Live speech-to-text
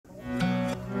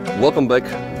Welcome back,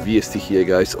 VST here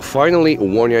guys. Finally,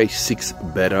 One UI 6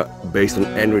 beta based on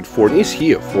Android 14 is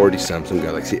here for the Samsung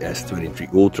Galaxy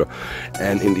S23 Ultra.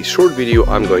 And in this short video,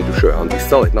 I'm going to show you how to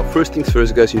install it. Now, first things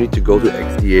first guys, you need to go to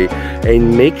XDA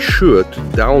and make sure to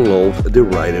download the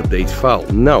right update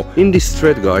file. Now, in this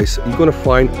thread guys, you're gonna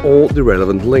find all the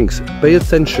relevant links. Pay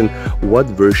attention what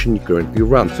version you currently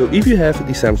run. So if you have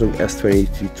the Samsung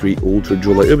S23 Ultra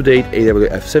July update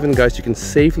AWF7 guys, you can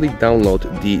safely download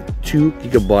the 2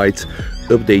 GB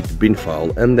update bin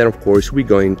file, and then of course we're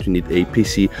going to need a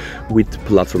PC with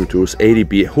platform tools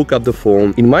ADB, hook up the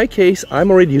phone. In my case,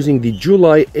 I'm already using the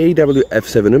July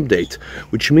AWF7 update,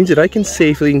 which means that I can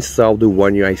safely install the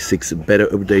One UI 6 beta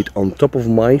update on top of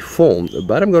my phone,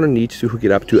 but I'm gonna need to hook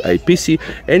it up to a PC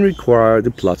and require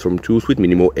the platform tools with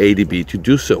Minimo ADB to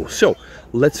do so. So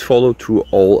let's follow through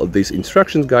all of these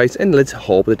instructions guys, and let's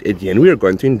hope that at the end we are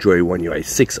going to enjoy One UI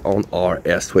 6 on our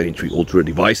S23 Ultra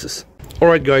devices.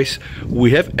 Alright guys,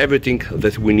 we have everything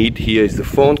that we need. Here is the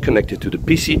phone connected to the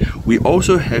PC. We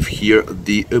also have here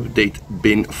the update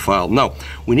bin file. Now,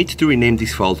 we need to rename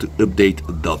this file to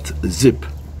update.zip.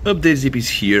 Update.zip is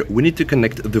here. We need to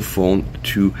connect the phone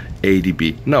to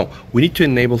ADB. Now, we need to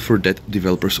enable for that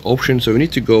developers option. So we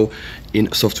need to go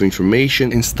in software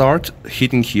information and start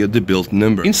hitting here the build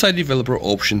number. Inside developer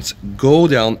options, go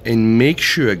down and make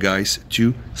sure guys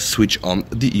to switch on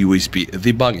the USB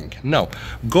debugging. Now,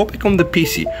 go back on the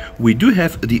PC. We do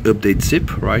have the update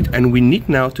zip, right? And we need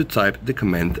now to type the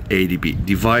command ADB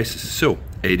devices. So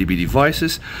ADB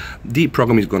devices, the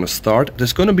program is going to start.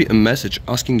 There's going to be a message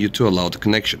asking you to allow the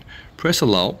connection. Press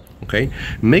allow, okay?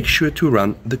 Make sure to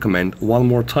run the command one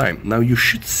more time. Now you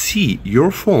should see your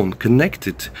phone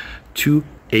connected to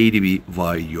ADB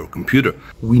via your computer.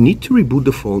 We need to reboot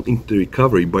the phone into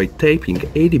recovery by typing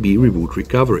ADB reboot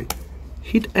recovery.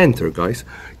 Hit enter guys.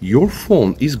 Your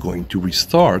phone is going to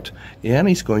restart and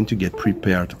is going to get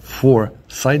prepared for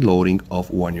side loading of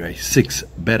One UI 6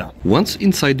 beta. Once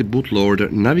inside the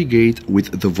bootloader, navigate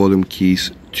with the volume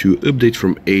keys to update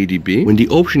from ADB. When the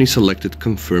option is selected,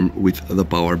 confirm with the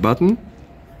power button.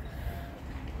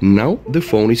 Now the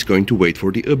phone is going to wait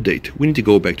for the update. We need to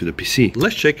go back to the PC.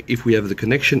 Let's check if we have the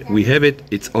connection. We have it.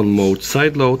 It's on mode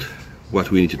side load. What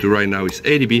we need to do right now is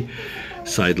ADB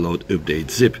sideload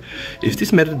update zip. If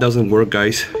this method doesn't work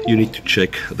guys, you need to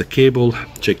check the cable,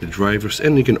 check the drivers,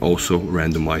 and you can also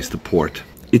randomize the port.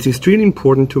 It's extremely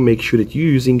important to make sure that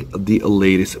you're using the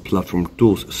latest platform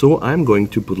tools, so I'm going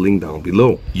to put a link down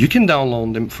below. You can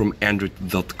download them from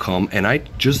android.com, and I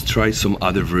just tried some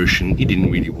other version. It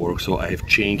didn't really work, so I have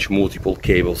changed multiple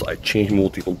cables, I changed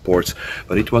multiple ports,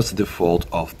 but it was the fault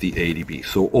of the ADB.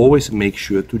 So always make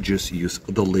sure to just use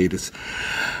the latest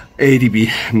ADB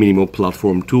Minimo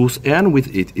platform tools, and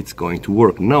with it it's going to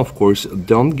work. Now of course,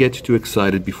 don't get too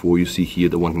excited before you see here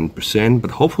the 100%,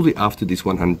 but hopefully after this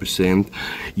 100%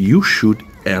 you should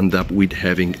end up with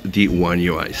having the One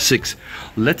UI 6.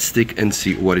 Let's stick and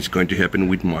see what is going to happen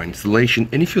with my installation.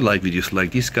 And if you like videos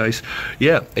like this guys,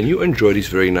 yeah, and you enjoy this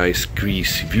very nice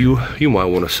grease view, you might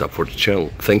want to sub for the channel.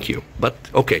 Thank you. But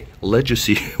okay, let's just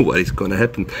see what is going to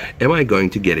happen. Am I going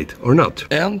to get it or not?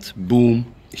 And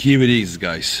boom, here it is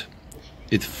guys.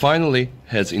 It finally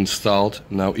has installed.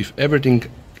 Now if everything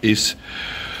is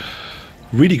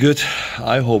really good,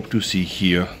 I hope to see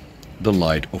here the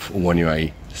light of One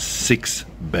UI 6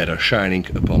 beta shining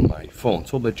upon my phone.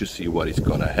 So let's just see what is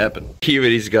gonna happen. Here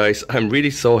it is guys. I'm really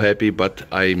so happy, but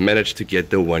I managed to get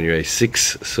the One UI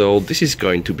 6, so this is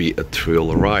going to be a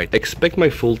thrill ride. Expect my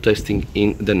full testing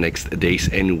in the next days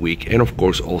and week, and of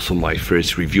course also my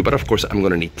first review, but of course I'm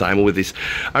gonna need time with this.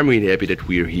 I'm really happy that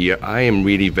we're here. I am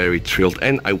really very thrilled,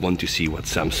 and I want to see what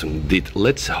Samsung did.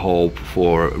 Let's hope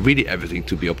for really everything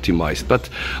to be optimized, but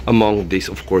among this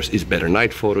of course is better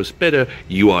night photos, better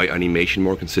UI animation,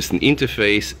 more consistent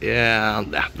interface. Yeah,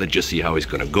 let's just see how it's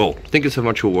gonna go. Thank you so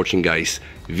much for watching guys.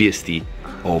 VST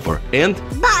over and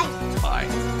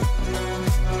bye.